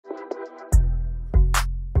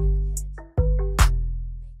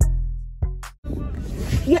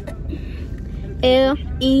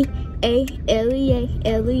L-E-A-L-E-A-L-E-A-L-E-A.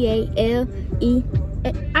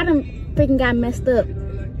 I done freaking got messed up.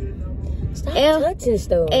 Stop touching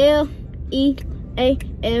stuff. L-E-A-L-E-A-L-E-A.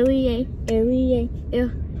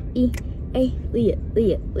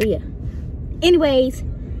 Anyways,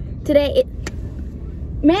 today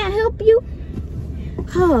may I help you?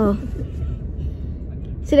 Oh.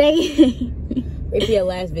 Today. Wait for your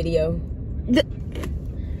last video.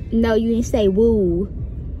 No, you didn't say woo.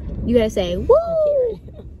 You gotta say woo.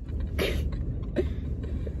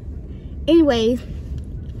 Anyways,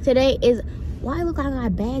 today is why I look like I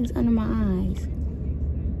got bags under my eyes.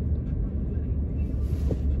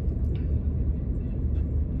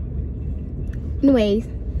 Anyways,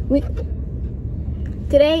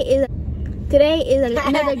 today is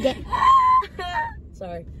another game.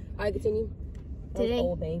 Sorry. All right, continue. Look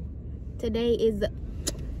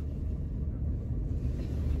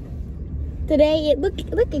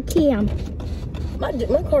at Kim. My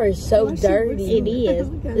car is so dirty. It is.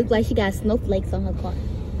 Looks like she got snowflakes on her car.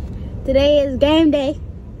 Today is game day.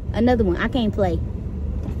 Another one. I can't play.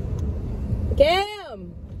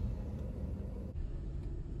 Cam!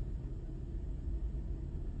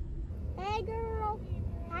 Hey girl,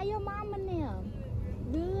 how your mama now?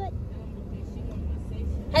 Good.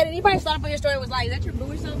 Hey, did you probably start up on your story and was like, is that your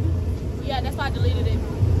boo or something? Yeah, that's why I deleted it.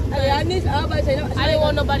 I didn't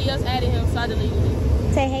want nobody else adding him, so I deleted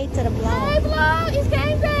it. Say hey to the vlog. Hey vlog, it's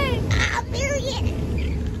game day. Ah,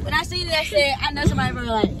 period. When I seen it, I said, I know somebody was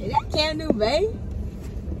like, is that Cam New, babe?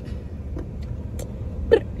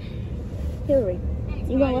 Hillary,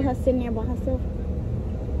 you gonna let her sit in there by herself?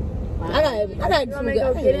 I got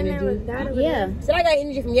Yeah. So I got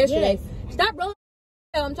energy from yesterday. Yes. Stop rolling.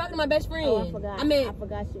 I'm talking to my best friend. Oh, I forgot. I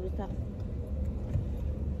forgot she was talking.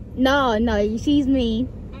 No, she's me.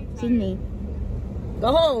 She's me.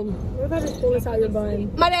 Go home. We're about to pull this out your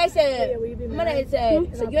bun. My dad said,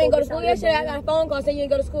 so you ain't go to school yesterday? I got a phone call saying you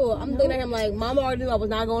ain't go to school. I'm looking at him like, Mama already knew I was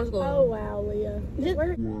not going to school. Oh, wow, Leah.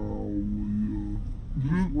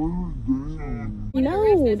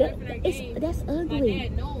 No, that's ugly.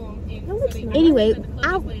 No, it's not. Anyway,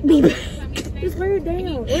 I'll be back. Just wear it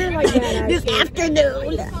down. Wear it like that, this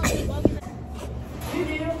afternoon.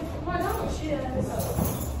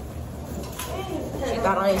 She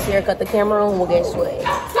thought I ain't see her cut the camera on. Well, guess what?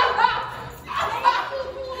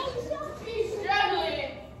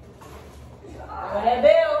 That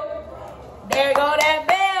bell. There go that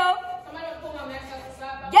bell.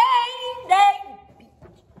 Game day.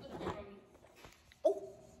 Oh.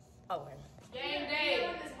 Game day.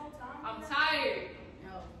 I'm tired.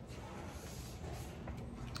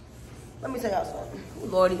 Let me tell y'all something.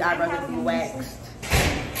 Lord, these eyebrows need to be waxed.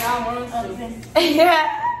 Yeah.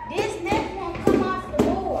 This next one come off the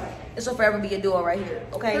board. This will forever be a duo right here,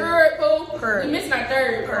 okay? Third, fool. Third. We missing our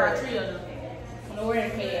third. Third. Three of them. I don't know where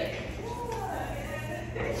they at.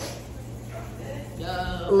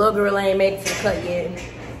 Little girl ain't made it to the cut yet.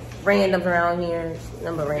 Randoms around here.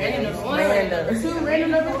 Number randoms. Randoms. Two,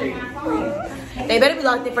 random number three. They better be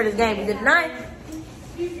locked in for this game. Because if not,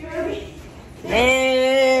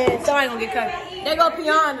 man, somebody gonna get cut. They go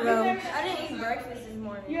beyond though. I didn't eat breakfast this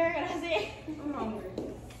morning. You're gonna say. I'm hungry.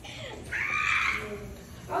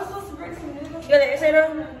 I was supposed to bring some noodles. You got that essay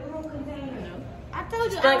though? I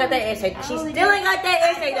told you. Still ain't got that essay. She still ain't got that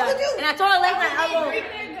essay though. And I told her last night I won't.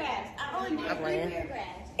 I'm playing.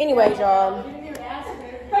 Anyways, y'all. Y'all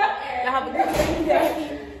have a good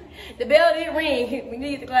day. The bell didn't ring. We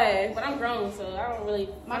need the class. But I'm grown, so I don't really.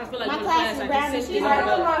 I don't feel like My doing class is I round just and sit she's there.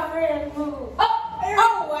 like, My friend moved. Oh,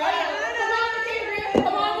 wow.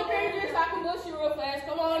 Come on, Mackenzie, so I can boost you real fast.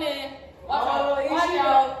 Come on in. Watch out. Watch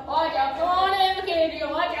out. Watch out. Come on in, Mackenzie.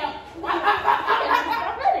 Watch out.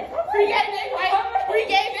 Free game, they fight. Free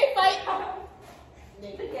game, they fight.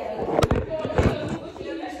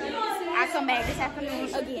 I'll come back this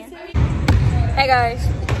afternoon again. Hey guys.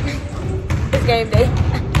 It's game day.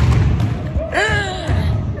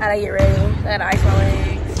 Gotta get ready. Gotta ice my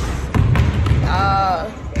legs.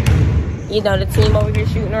 You know, the team over here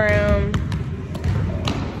shooting around.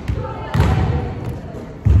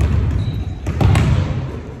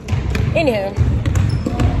 Anyhow.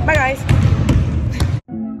 Bye guys.